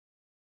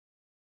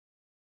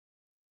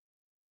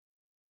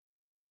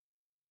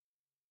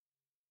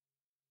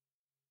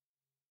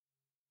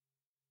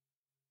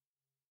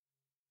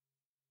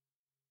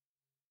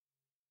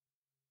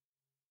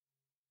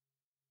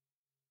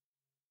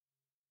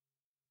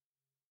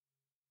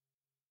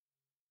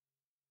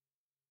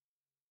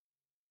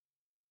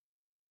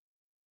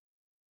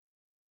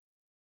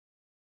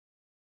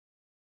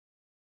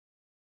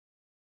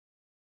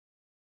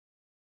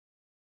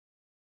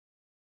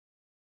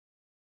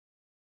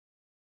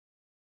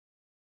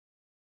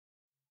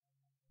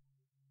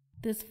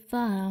This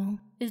file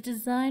is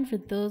designed for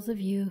those of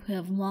you who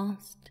have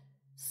lost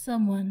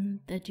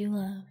someone that you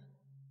love.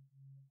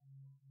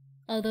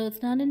 Although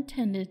it's not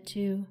intended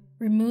to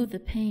remove the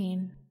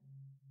pain,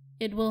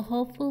 it will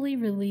hopefully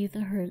relieve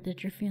the hurt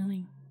that you're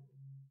feeling.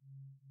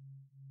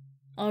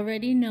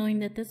 Already knowing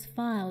that this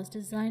file is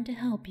designed to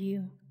help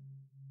you,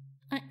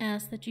 I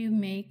ask that you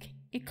make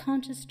a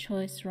conscious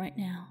choice right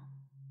now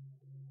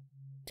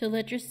to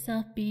let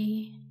yourself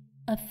be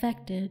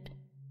affected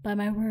by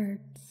my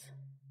words.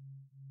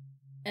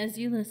 As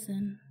you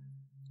listen,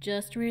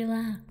 just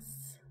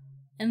relax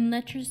and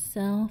let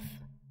yourself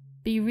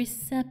be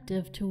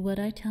receptive to what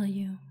I tell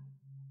you.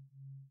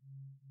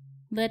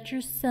 Let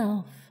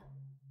yourself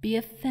be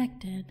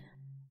affected.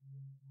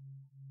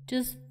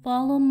 Just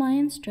follow my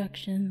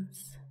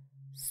instructions,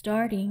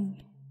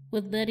 starting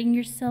with letting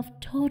yourself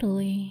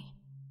totally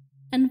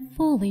and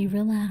fully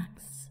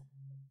relax.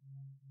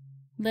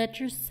 Let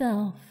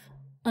yourself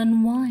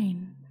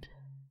unwind,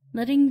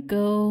 letting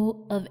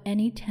go of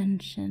any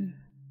tension,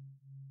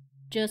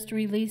 just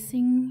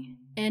releasing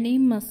any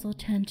muscle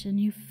tension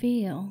you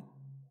feel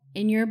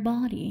in your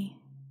body.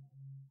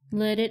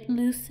 Let it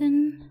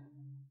loosen,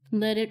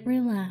 let it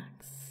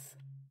relax,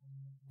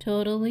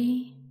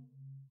 totally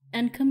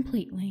and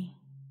completely.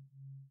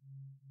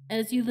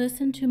 As you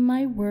listen to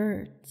my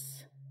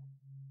words,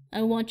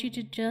 I want you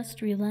to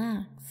just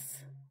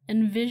relax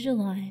and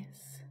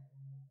visualize.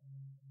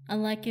 I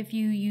like if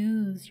you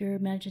use your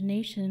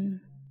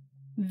imagination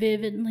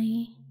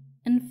vividly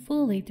and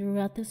fully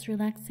throughout this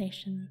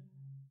relaxation.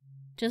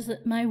 Just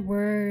let my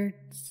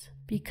words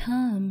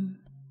become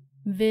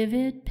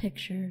vivid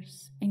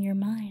pictures in your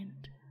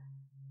mind.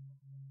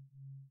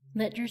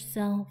 Let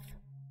yourself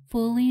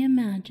fully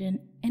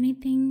imagine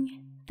anything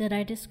that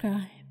I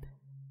describe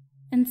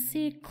and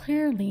see it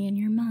clearly in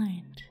your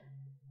mind.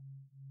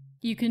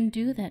 You can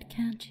do that,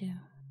 can't you?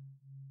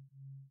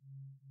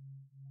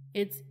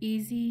 It's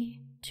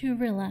easy to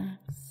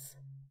relax.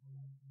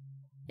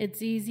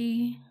 It's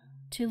easy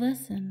to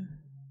listen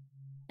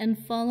and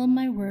follow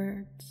my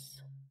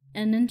words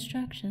and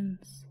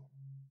instructions.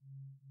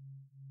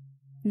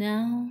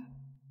 Now,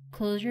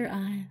 close your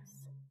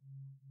eyes.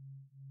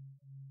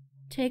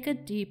 Take a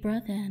deep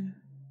breath in,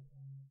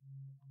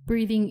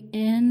 breathing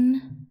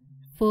in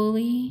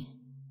fully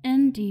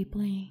and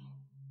deeply.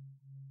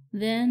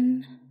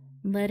 Then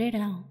let it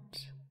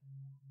out,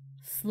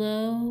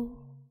 slow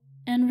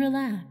and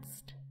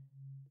relaxed.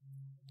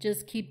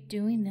 Just keep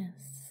doing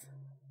this,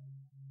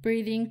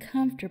 breathing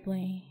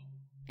comfortably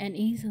and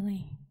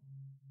easily.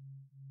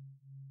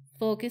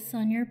 Focus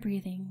on your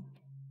breathing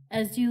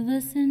as you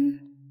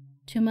listen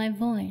to my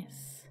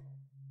voice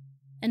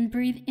and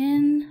breathe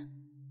in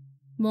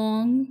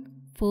long,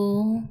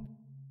 full,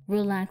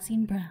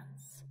 relaxing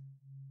breaths.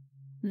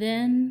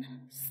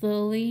 Then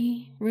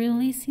slowly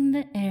releasing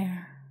the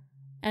air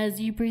as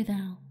you breathe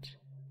out.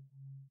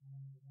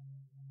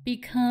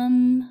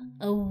 Become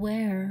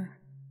aware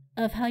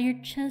of how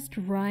your chest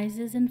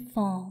rises and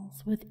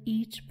falls with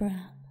each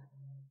breath.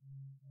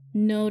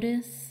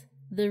 Notice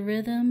the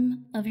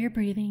rhythm of your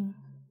breathing,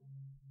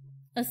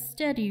 a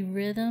steady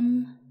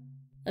rhythm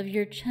of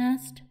your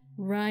chest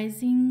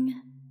rising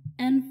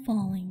and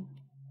falling.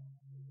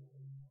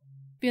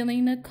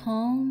 Feeling a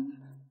calm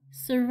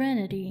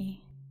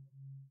serenity,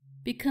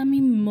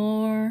 becoming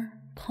more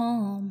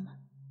calm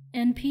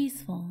and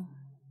peaceful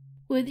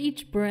with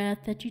each breath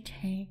that you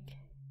take.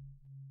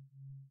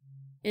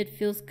 It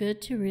feels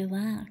good to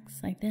relax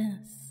like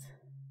this,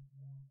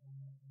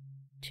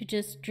 to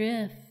just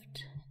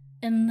drift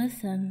and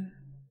listen,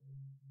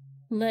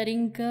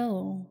 letting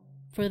go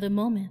for the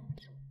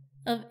moment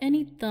of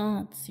any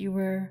thoughts you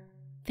were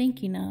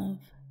thinking of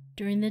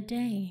during the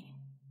day.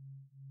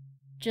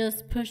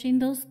 Just pushing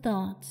those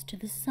thoughts to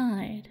the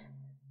side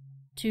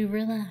to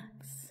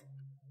relax,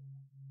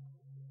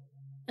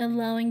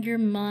 allowing your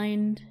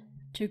mind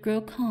to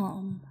grow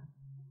calm,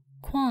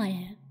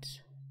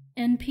 quiet,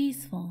 and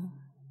peaceful.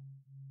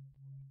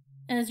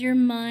 As your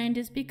mind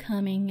is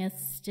becoming as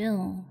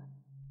still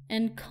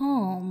and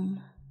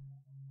calm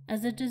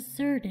as a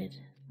deserted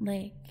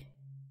lake.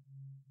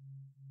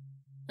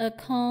 A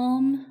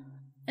calm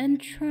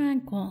and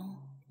tranquil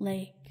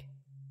lake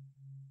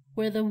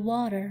where the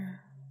water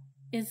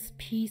is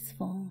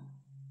peaceful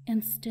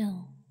and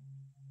still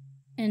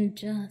and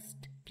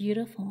just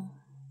beautiful.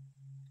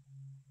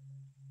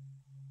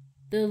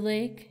 The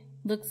lake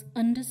looks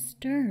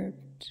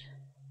undisturbed,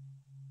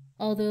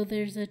 although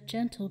there's a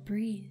gentle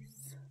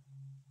breeze.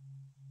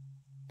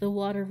 The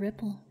water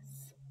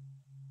ripples,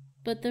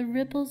 but the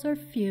ripples are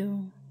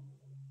few,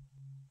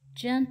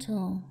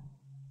 gentle,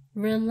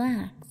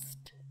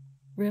 relaxed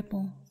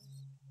ripples.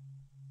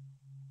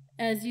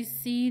 As you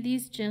see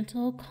these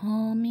gentle,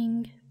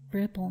 calming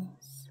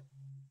ripples,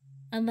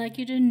 I'd like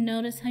you to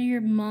notice how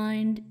your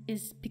mind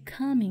is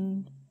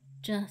becoming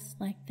just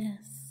like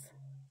this.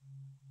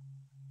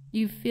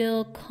 You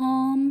feel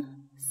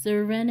calm,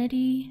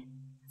 serenity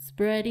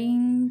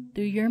spreading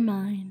through your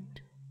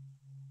mind,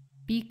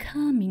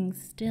 becoming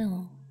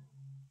still,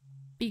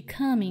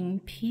 becoming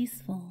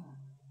peaceful.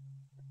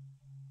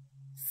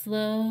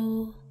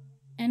 Slow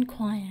and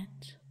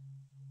quiet,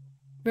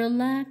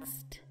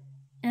 relaxed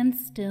and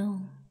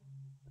still.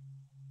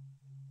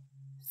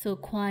 So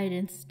quiet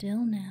and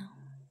still now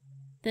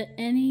that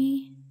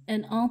any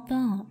and all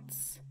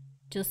thoughts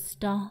just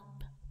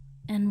stop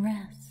and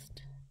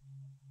rest.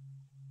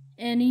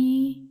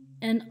 Any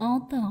and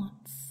all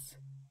thoughts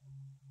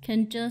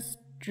can just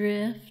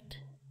drift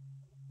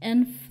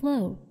and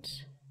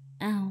float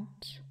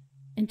out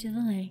into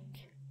the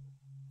lake.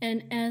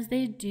 And as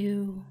they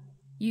do,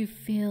 you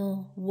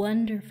feel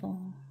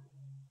wonderful,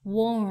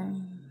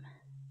 warm,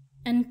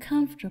 and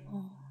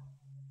comfortable.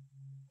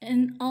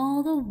 And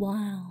all the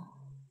while,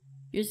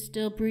 you're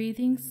still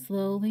breathing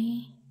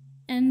slowly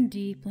and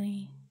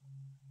deeply,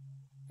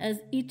 as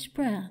each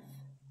breath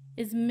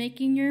is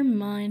making your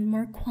mind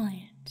more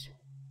quiet,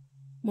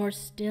 more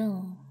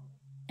still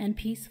and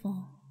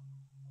peaceful,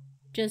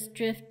 just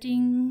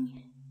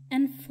drifting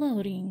and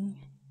floating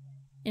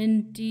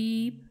in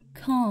deep,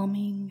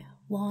 calming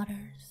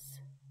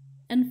waters,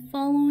 and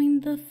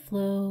following the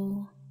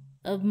flow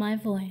of my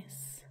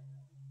voice,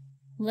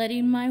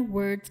 letting my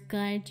words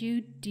guide you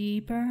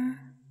deeper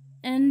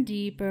and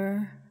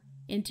deeper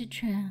into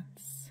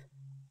trance,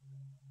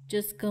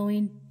 just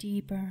going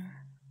deeper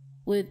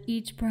with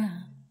each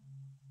breath,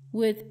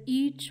 with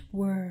each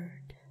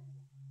word,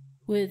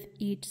 with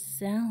each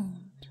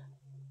sound.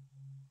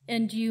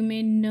 And you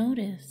may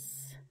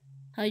notice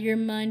how your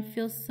mind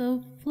feels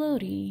so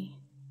floaty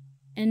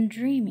and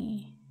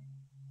dreamy.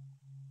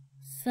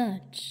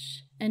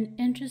 Such an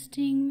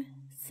interesting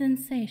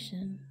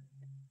sensation.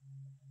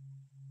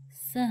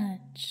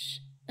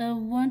 Such a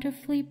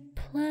wonderfully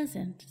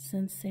pleasant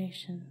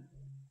sensation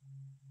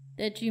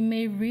that you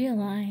may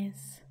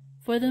realize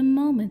for the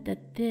moment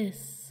that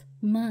this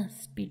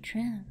must be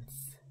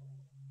trance.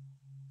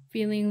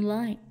 Feeling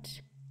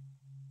light,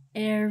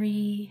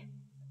 airy,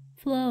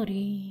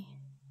 floaty,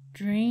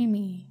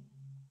 dreamy,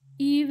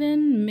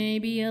 even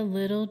maybe a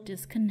little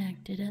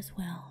disconnected as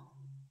well.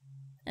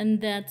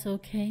 And that's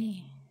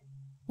okay.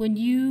 When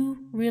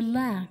you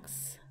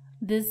relax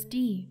this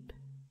deep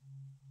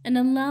and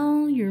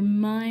allow your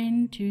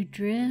mind to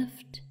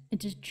drift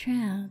into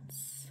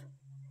trance,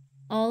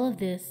 all of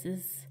this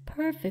is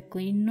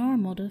perfectly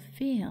normal to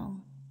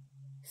feel.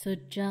 So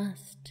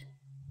just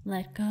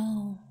let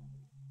go.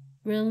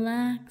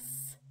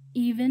 Relax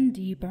even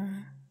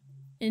deeper.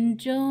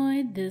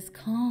 Enjoy this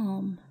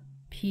calm,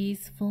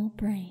 peaceful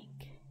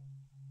break.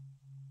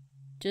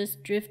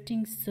 Just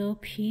drifting so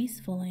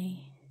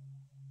peacefully,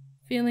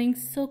 feeling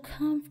so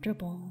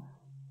comfortable,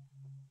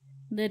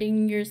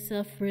 letting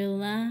yourself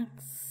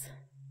relax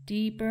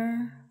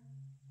deeper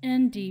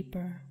and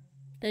deeper,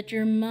 that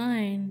your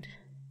mind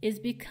is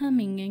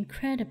becoming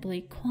incredibly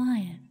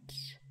quiet.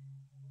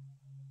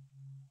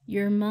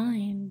 Your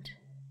mind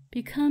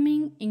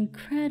becoming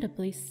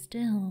incredibly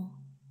still.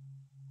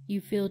 You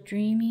feel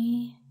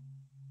dreamy,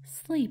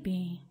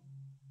 sleepy.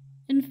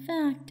 In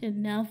fact, it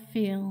now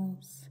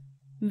feels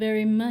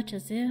very much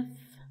as if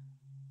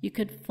you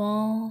could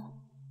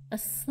fall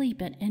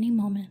asleep at any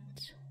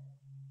moment.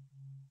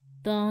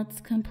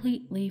 Thoughts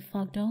completely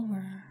fogged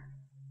over,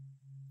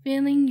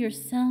 feeling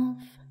yourself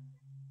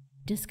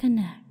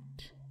disconnect.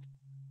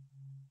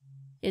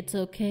 It's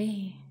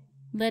okay.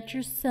 Let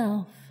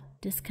yourself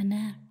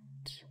disconnect.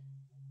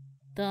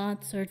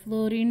 Thoughts are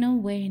floating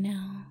away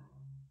now,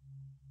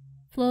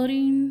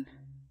 floating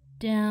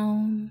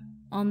down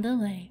on the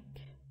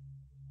lake,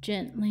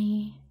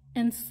 gently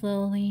and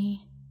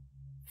slowly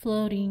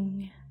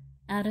floating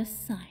out of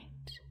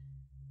sight,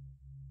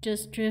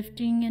 just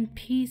drifting in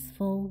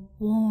peaceful,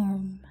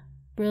 warm,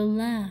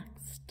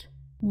 relaxed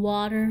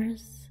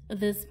waters of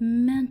this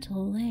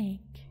mental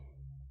lake,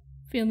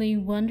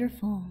 feeling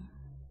wonderful,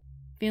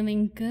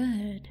 feeling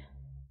good,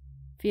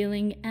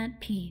 feeling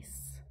at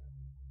peace.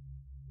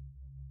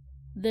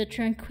 The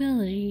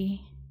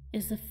tranquility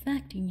is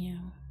affecting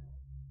you.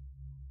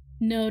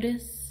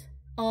 Notice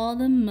all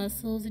the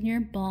muscles in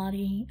your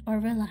body are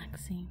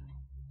relaxing,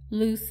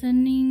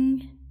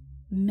 loosening,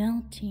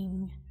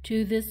 melting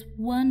to this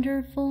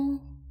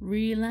wonderful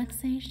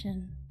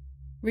relaxation.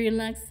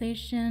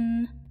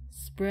 Relaxation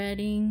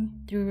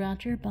spreading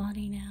throughout your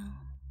body now.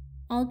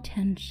 All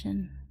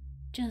tension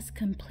just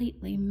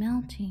completely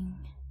melting,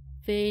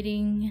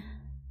 fading,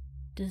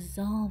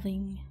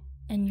 dissolving,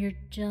 and you're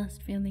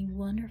just feeling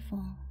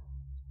wonderful.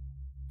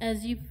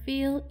 As you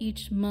feel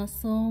each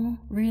muscle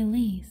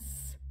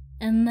release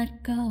and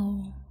let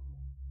go,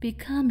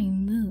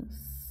 becoming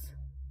loose,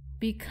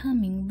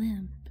 becoming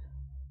limp,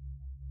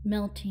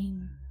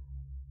 melting,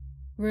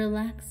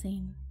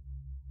 relaxing.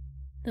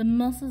 The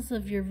muscles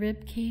of your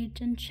rib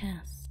cage and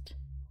chest,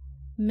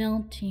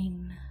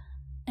 melting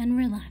and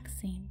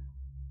relaxing,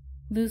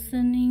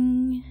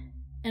 loosening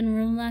and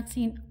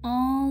relaxing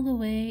all the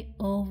way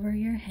over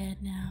your head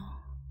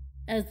now,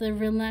 as the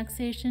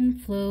relaxation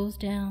flows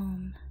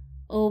down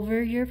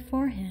over your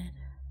forehead,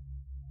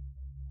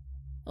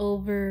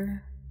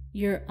 over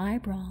your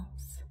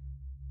eyebrows,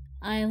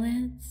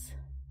 eyelids,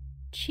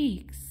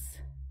 cheeks,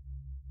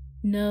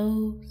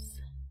 nose,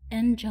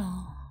 and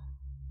jaw.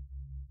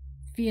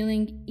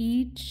 feeling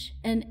each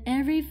and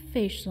every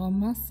facial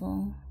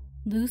muscle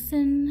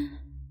loosen,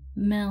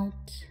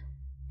 melt,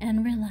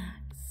 and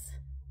relax.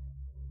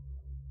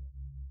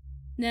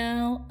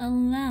 Now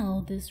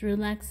allow this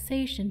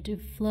relaxation to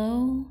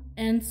flow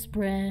and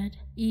spread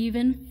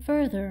even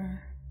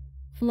further,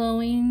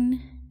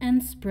 flowing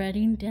and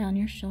spreading down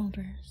your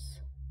shoulders,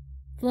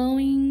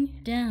 flowing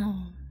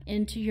down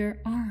into your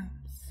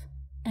arms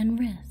and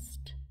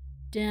wrist,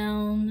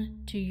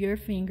 down to your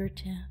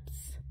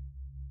fingertips,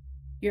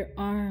 your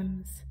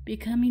arms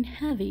becoming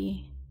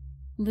heavy,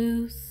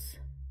 loose,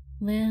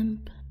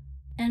 limp,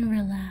 and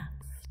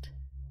relaxed.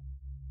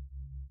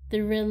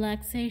 The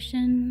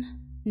relaxation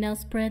now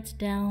spreads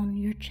down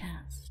your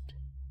chest,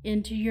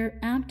 into your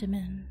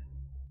abdomen,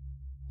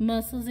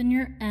 muscles in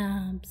your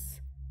abs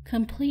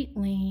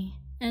completely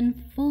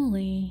and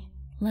fully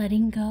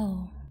letting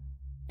go,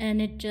 and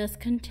it just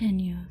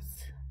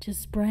continues to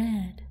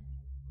spread.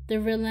 The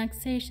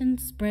relaxation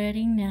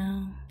spreading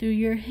now through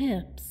your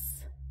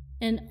hips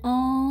and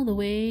all the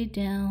way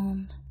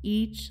down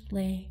each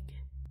leg,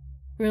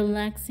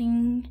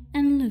 relaxing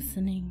and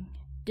loosening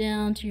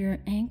down to your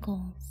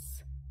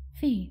ankles,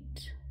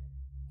 feet,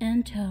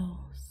 and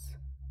toes.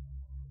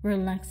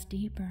 Relax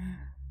deeper.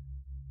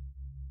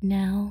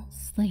 Now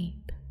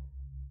sleep.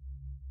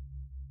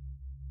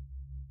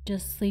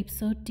 Just sleep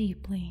so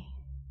deeply,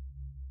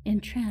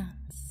 in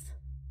trance,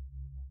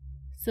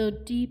 so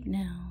deep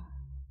now,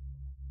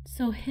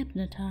 so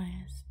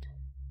hypnotized.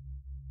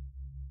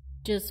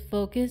 Just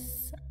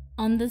focus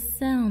on the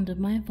sound of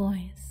my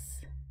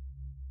voice.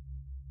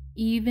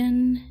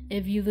 Even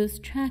if you lose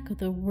track of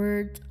the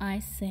words I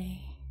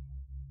say,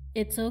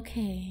 it's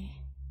okay,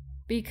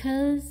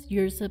 because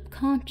your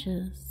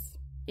subconscious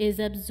is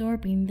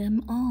absorbing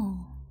them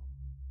all.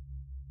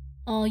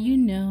 All you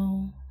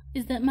know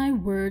is that my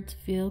words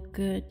feel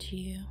good to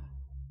you.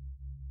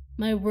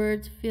 My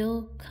words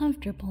feel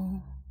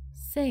comfortable,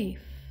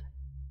 safe,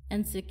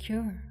 and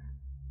secure.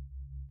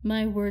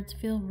 My words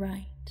feel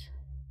right,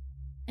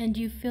 and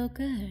you feel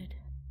good.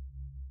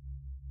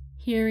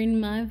 Hearing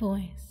my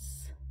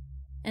voice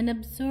and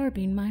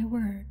absorbing my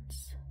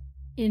words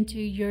into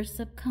your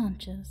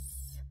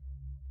subconscious,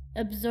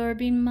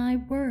 absorbing my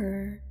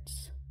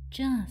words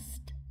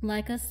just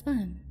like a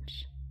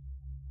sponge,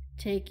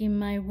 taking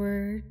my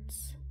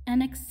words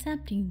and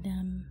accepting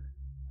them.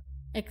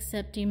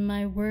 Accepting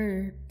my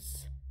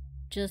words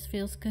just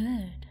feels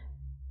good.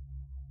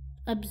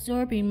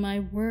 Absorbing my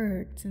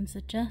words and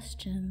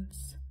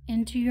suggestions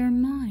into your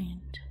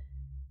mind.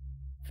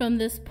 From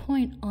this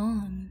point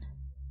on,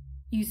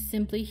 you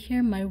simply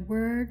hear my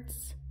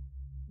words,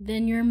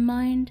 then your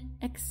mind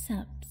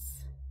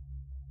accepts.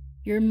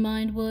 Your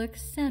mind will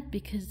accept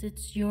because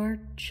it's your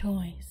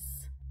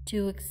choice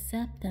to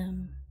accept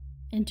them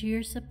into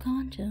your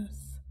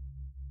subconscious.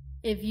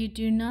 If you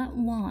do not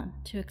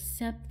want to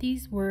accept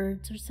these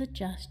words or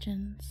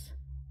suggestions,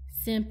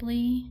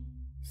 simply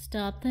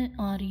stop the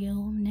audio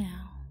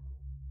now.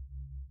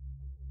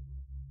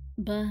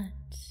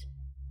 But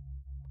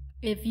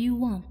if you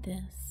want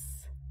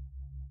this,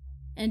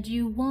 and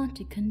you want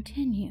to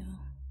continue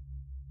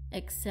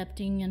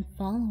accepting and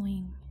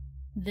following,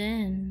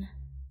 then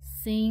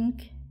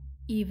sink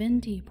even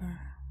deeper.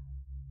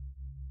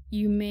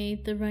 You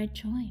made the right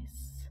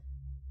choice.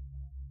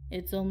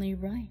 It's only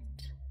right,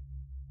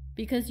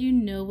 because you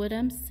know what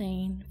I'm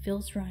saying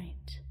feels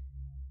right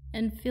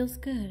and feels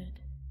good.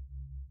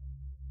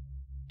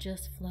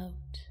 Just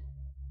float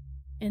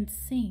and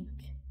sink,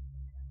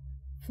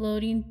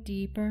 floating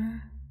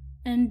deeper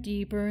and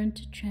deeper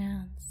into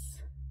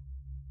trance,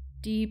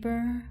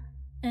 deeper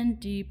and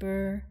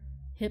deeper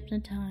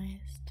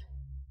hypnotized,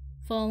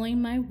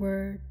 following my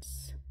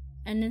words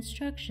and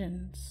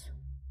instructions.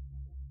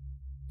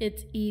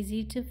 It's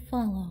easy to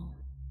follow,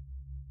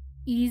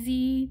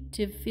 easy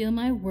to feel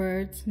my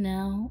words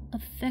now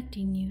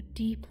affecting you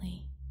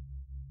deeply.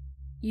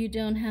 You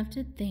don't have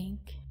to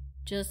think,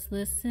 just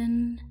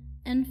listen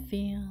and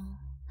feel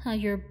how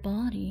your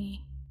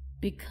body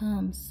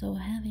becomes so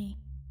heavy,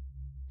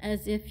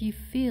 as if you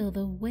feel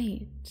the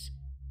weight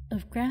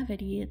of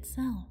gravity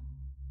itself,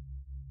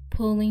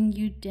 pulling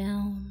you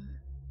down,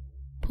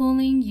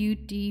 pulling you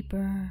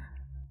deeper.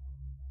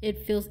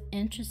 It feels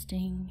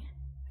interesting,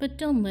 but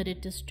don't let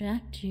it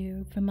distract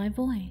you from my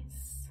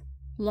voice.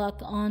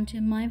 Lock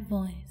onto my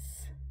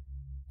voice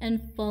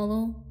and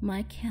follow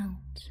my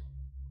count,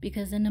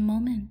 because in a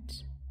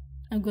moment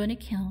I'm going to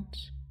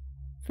count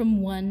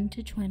from 1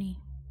 to 20.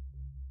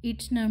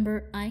 Each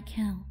number I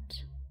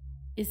count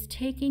is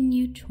taking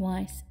you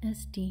twice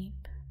as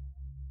deep.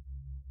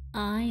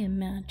 I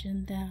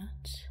imagine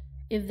that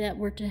if that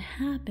were to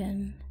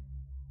happen,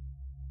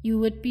 you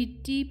would be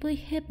deeply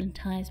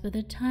hypnotized by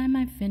the time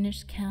I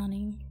finish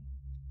counting.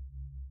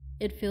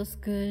 It feels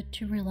good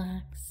to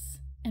relax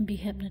and be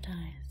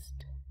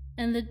hypnotized,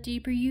 and the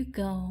deeper you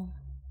go,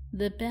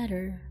 the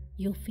better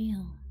you'll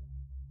feel.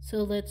 So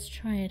let's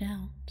try it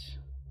out,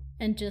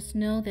 and just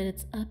know that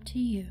it's up to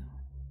you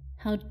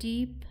how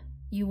deep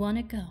you want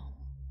to go.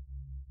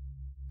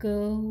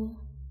 Go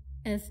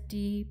as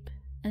deep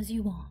as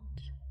you want.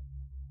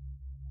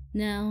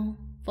 Now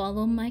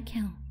follow my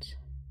count.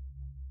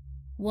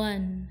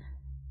 1,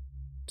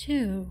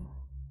 2,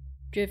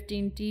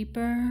 drifting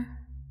deeper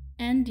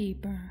and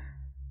deeper.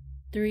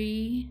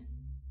 3,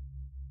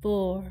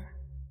 4,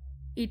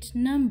 each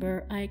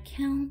number I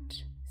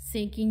count,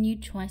 sinking you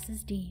twice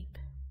as deep.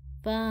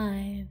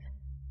 5,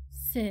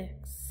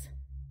 6,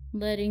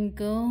 letting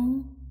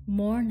go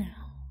more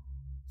now.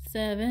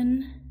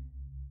 7,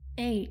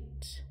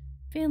 8,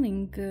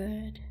 feeling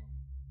good.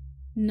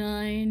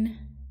 9,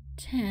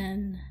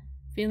 10,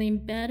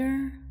 feeling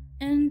better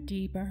and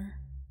deeper.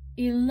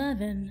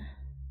 11,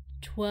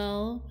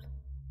 12,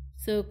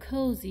 so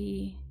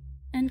cozy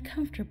and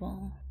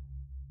comfortable.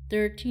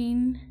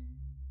 13,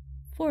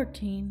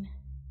 14,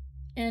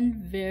 and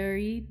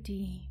very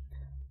deep.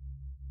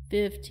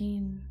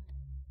 15,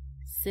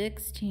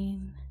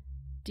 16,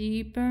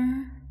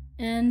 deeper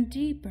and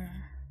deeper.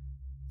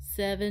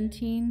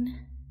 17,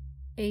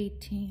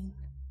 18,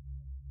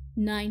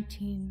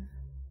 19,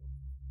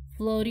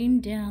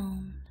 floating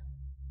down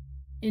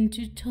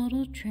into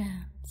total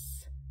trance.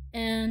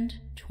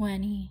 And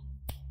 20,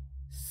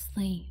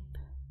 sleep.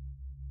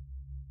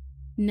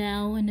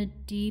 Now in a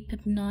deep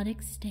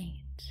hypnotic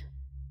state,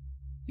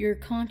 your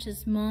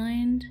conscious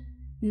mind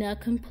now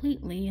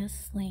completely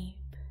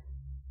asleep.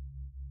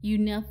 You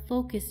now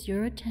focus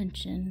your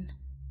attention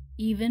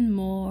even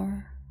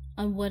more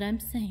on what I'm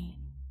saying.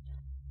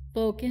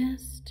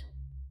 Focused,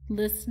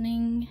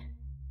 listening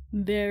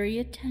very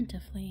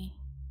attentively,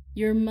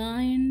 your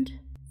mind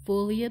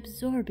fully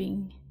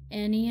absorbing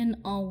any and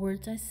all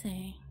words I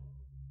say,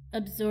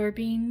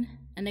 absorbing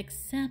and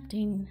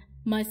accepting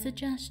my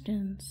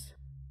suggestions.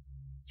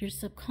 Your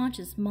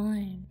subconscious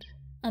mind,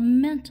 a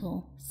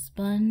mental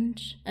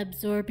sponge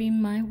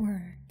absorbing my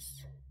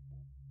words,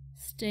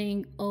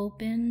 staying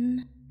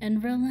open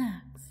and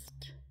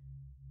relaxed.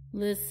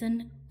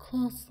 Listen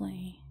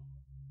closely.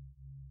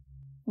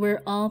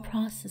 We're all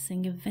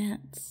processing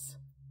events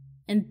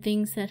and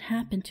things that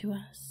happen to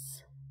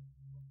us.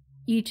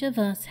 Each of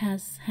us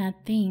has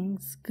had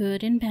things,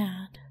 good and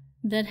bad,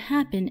 that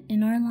happen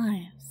in our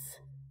lives.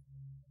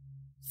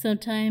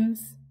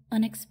 Sometimes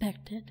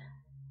unexpected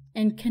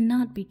and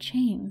cannot be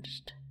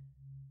changed.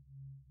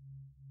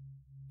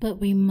 But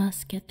we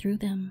must get through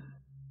them.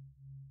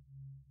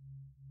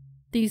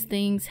 These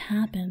things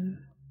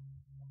happen.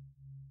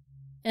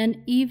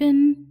 And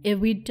even if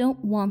we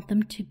don't want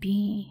them to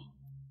be,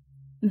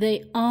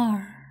 they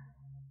are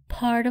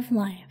part of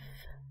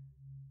life.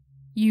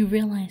 You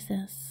realize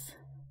this,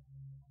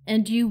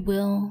 and you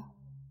will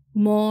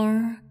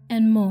more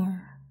and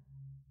more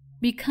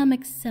become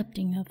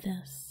accepting of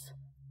this.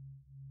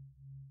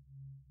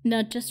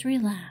 Now just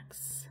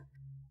relax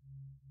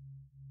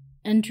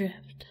and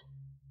drift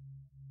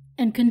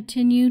and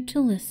continue to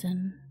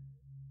listen,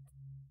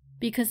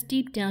 because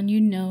deep down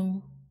you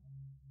know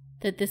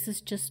that this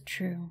is just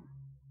true.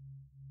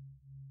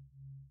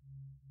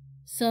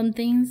 Some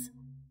things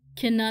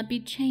cannot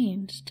be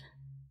changed.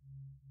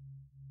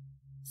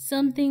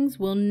 Some things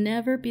will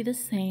never be the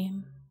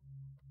same.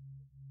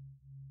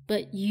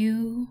 But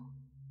you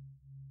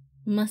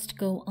must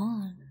go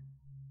on,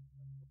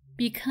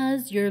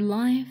 because your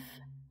life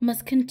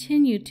must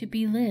continue to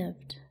be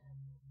lived.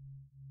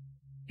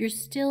 You're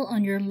still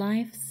on your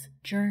life's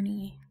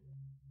journey,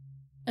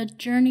 a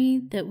journey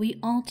that we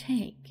all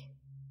take.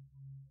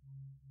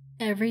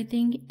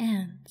 Everything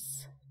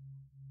ends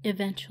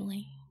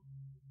eventually.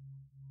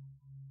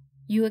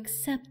 You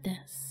accept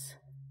this.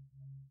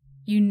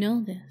 You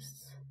know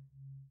this.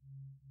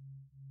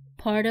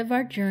 Part of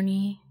our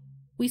journey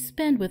we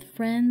spend with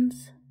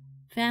friends,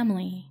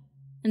 family,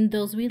 and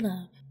those we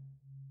love.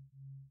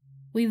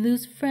 We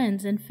lose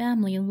friends and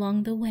family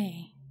along the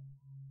way.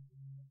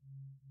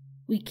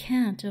 We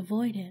can't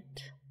avoid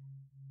it.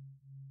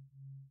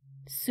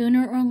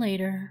 Sooner or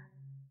later,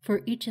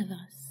 for each of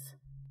us,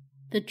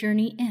 the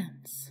journey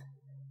ends.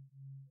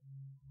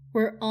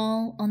 We're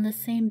all on the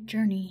same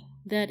journey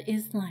that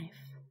is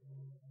life.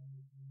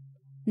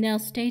 Now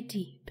stay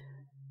deep.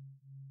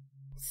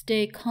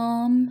 Stay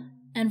calm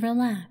and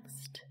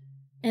relaxed,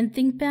 and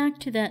think back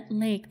to that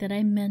lake that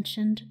I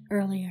mentioned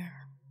earlier.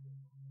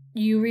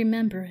 You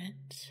remember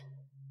it.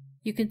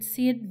 You can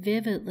see it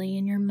vividly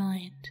in your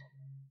mind.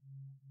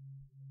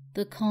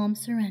 The calm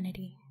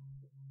serenity.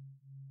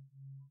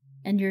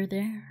 And you're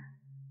there.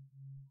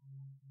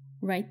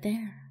 Right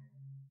there.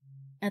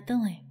 At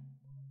the lake.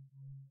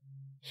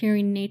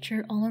 Hearing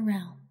nature all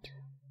around.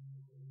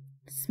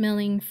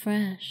 Smelling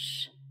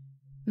fresh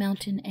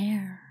mountain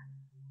air.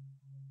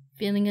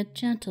 Feeling a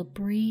gentle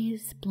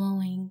breeze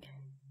blowing.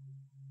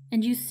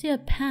 And you see a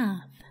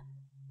path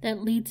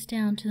that leads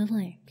down to the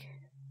lake.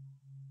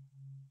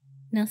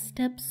 Now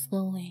step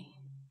slowly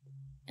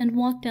and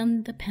walk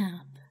down the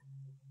path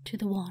to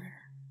the water.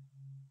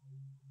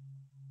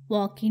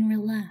 Walking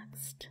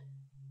relaxed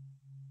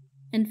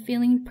and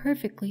feeling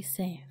perfectly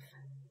safe.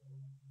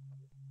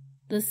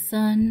 The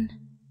sun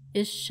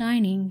is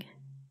shining,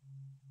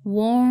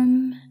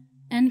 warm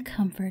and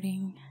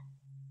comforting,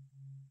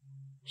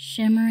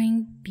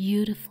 shimmering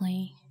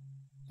beautifully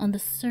on the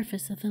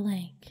surface of the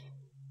lake.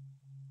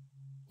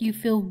 You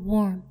feel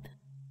warmth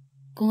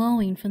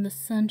glowing from the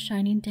sun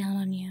shining down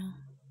on you.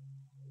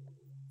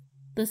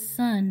 The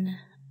sun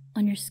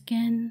on your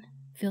skin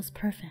feels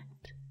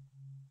perfect.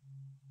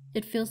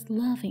 It feels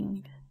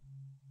loving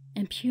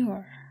and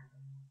pure.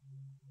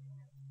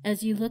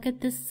 As you look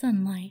at this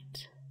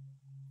sunlight,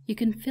 you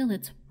can feel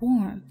its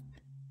warmth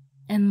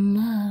and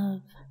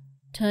love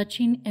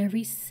touching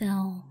every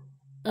cell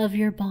of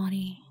your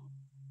body.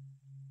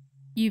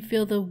 You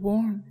feel the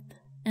warmth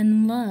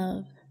and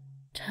love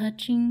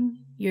touching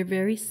your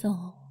very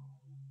soul.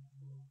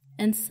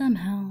 And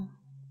somehow,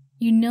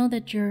 you know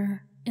that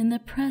you're in the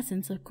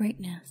presence of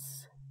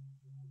greatness.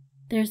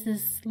 There's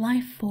this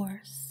life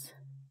force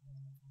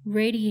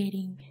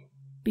radiating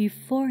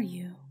before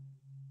you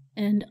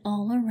and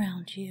all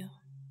around you.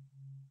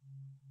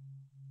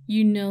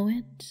 You know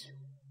it,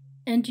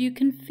 and you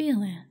can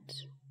feel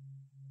it.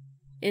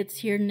 It's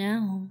here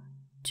now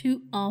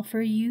to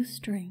offer you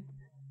strength.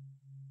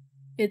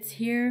 It's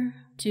here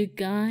to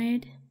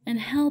guide and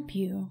help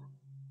you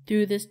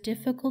through this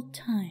difficult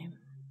time.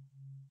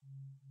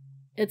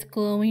 It's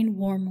glowing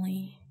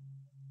warmly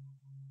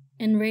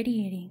and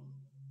radiating,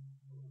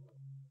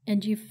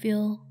 and you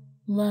feel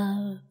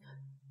love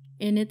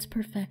in its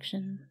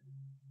perfection.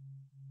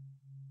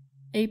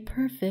 A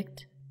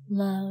perfect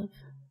love,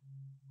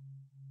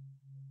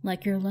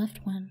 like your loved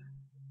one,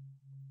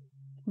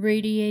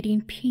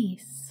 radiating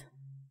peace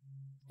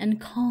and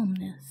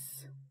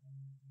calmness.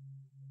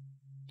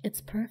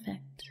 It's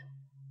perfect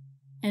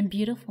and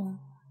beautiful.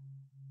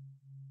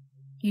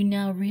 You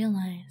now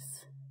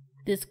realize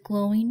this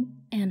glowing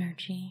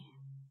energy,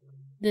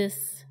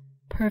 this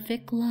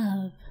perfect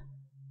love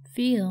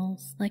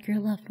feels like your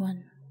loved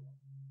one.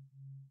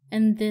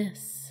 And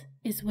this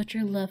is what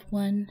your loved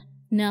one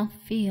now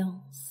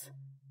feels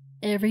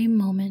every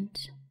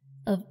moment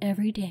of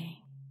every day.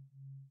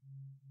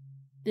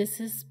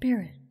 This is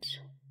spirit,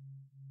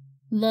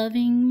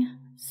 loving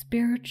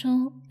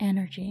spiritual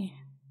energy.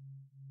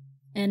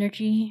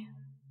 Energy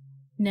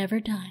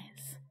never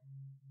dies.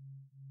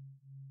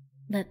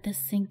 Let this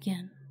sink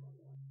in.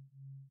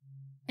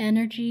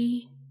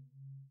 Energy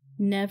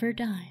never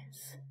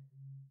dies.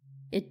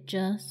 It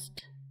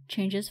just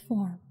changes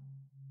form.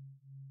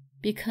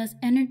 Because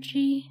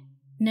energy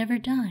never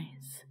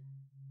dies,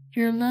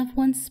 your loved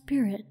one's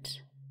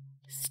spirit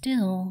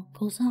still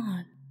goes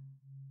on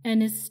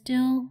and is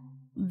still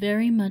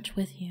very much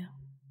with you.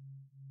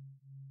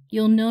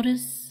 You'll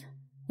notice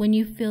when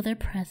you feel their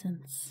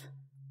presence,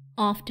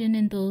 often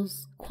in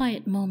those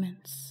quiet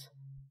moments,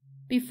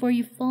 before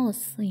you fall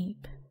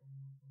asleep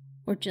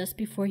or just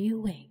before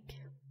you wake.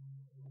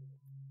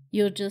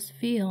 You'll just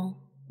feel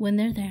when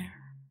they're there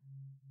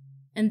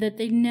and that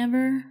they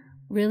never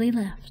really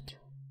left.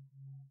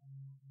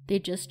 They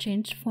just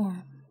changed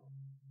form.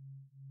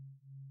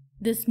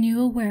 This new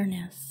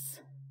awareness,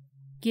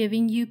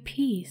 giving you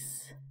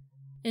peace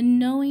and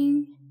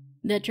knowing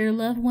that your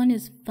loved one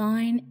is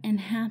fine and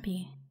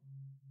happy,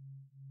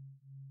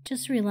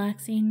 just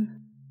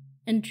relaxing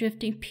and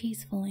drifting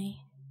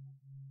peacefully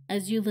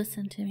as you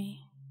listen to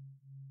me,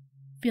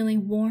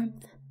 feeling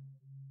warmth,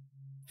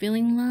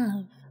 feeling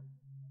love,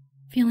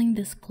 feeling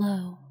this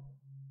glow,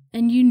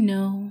 and you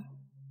know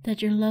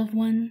that your loved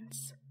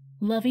one's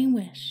loving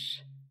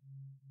wish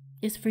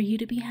is for you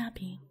to be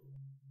happy.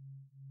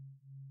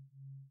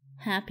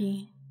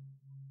 Happy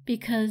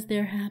because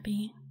they're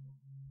happy,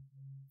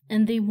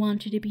 and they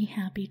want you to be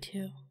happy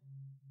too.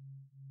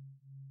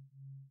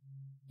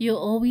 You'll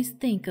always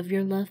think of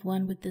your loved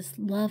one with this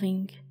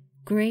loving,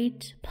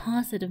 great,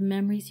 positive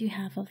memories you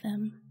have of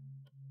them.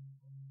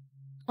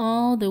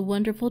 All the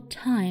wonderful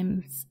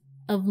times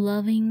of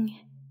loving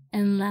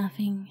and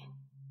laughing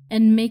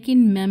and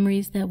making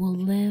memories that will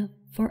live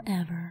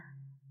forever.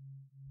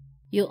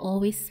 You'll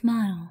always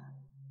smile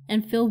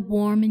and feel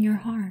warm in your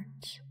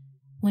heart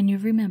when you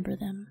remember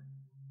them.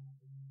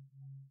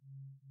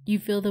 You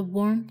feel the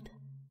warmth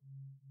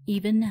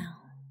even now.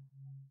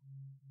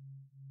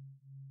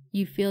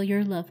 You feel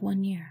your loved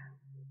one near.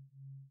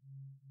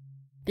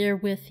 They're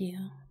with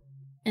you,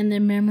 and their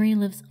memory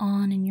lives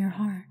on in your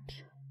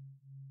heart.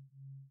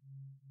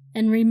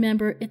 And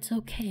remember, it's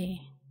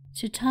okay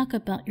to talk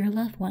about your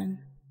loved one,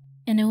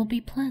 and it will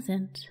be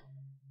pleasant.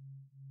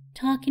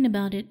 Talking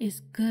about it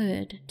is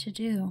good to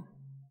do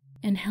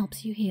and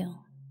helps you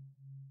heal.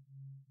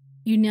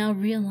 You now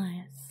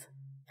realize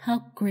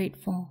how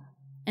grateful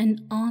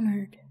and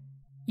honored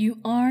you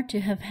are to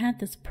have had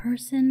this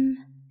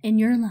person in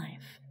your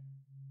life.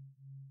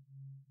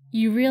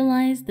 You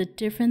realize the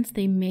difference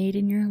they made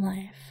in your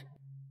life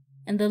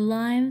and the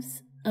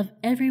lives of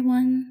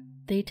everyone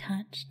they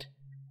touched.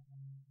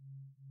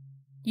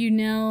 You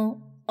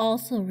now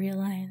also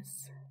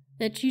realize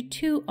that you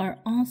too are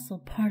also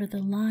part of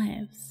the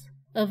lives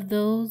of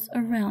those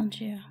around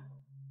you,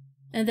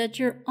 and that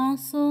you're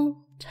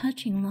also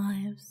touching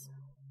lives.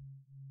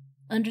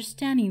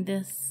 Understanding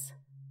this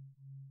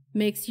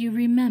makes you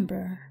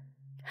remember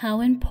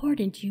how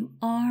important you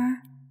are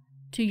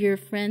to your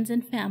friends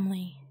and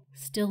family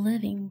still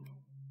living.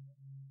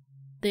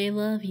 They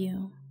love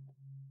you,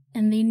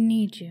 and they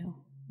need you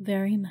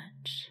very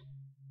much.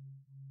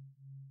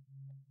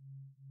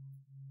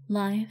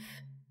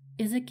 Life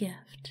is a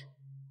gift.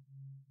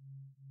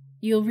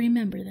 You'll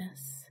remember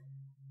this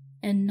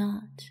and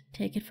not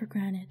take it for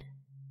granted.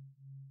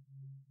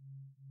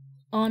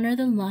 Honor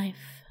the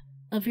life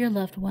of your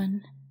loved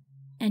one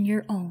and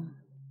your own.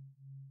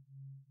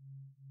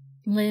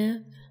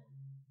 Live,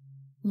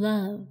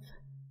 love,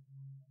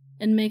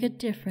 and make a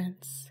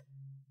difference,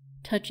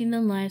 touching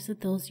the lives of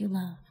those you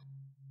love,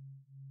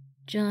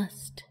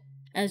 just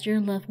as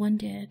your loved one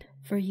did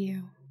for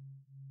you.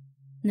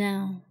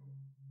 Now,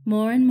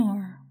 more and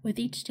more with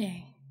each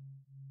day,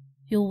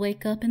 you'll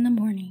wake up in the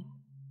morning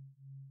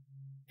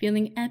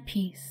feeling at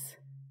peace,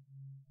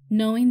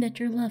 knowing that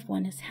your loved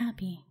one is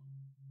happy.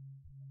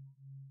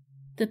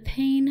 The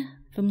pain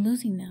from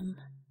losing them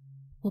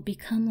will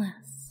become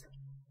less,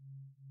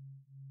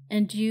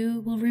 and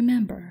you will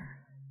remember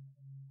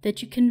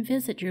that you can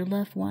visit your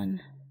loved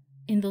one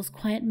in those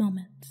quiet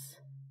moments,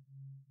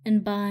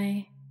 and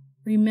by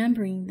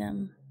remembering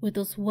them with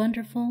those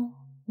wonderful,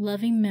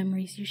 loving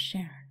memories you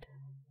shared.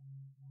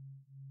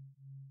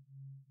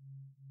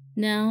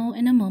 Now,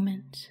 in a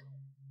moment,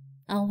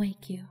 I'll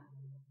wake you,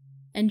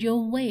 and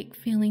you'll wake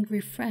feeling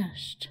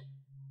refreshed,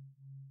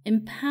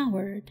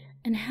 empowered,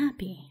 and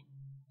happy.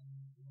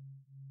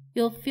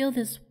 You'll feel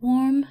this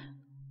warm,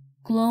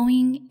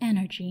 glowing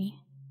energy,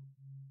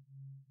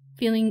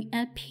 feeling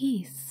at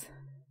peace,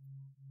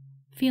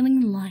 feeling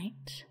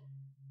light,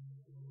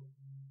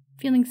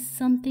 feeling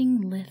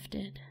something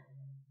lifted,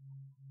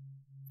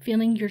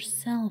 feeling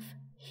yourself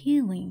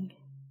healing,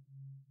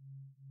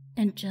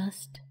 and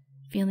just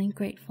feeling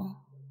grateful.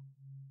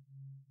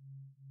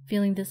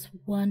 Feeling this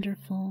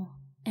wonderful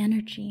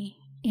energy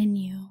in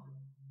you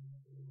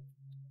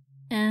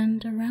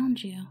and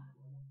around you.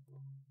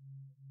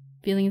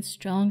 Feeling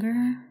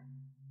stronger,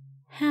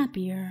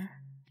 happier,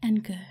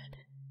 and good.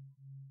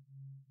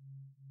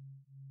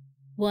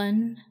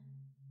 1,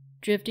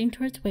 drifting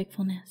towards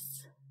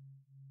wakefulness.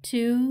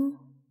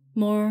 2,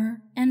 more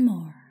and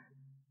more.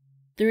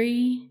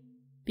 3,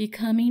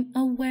 becoming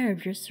aware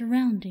of your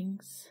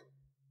surroundings.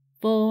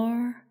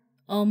 4,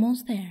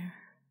 almost there.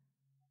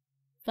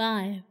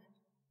 5,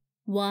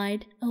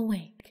 wide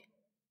awake.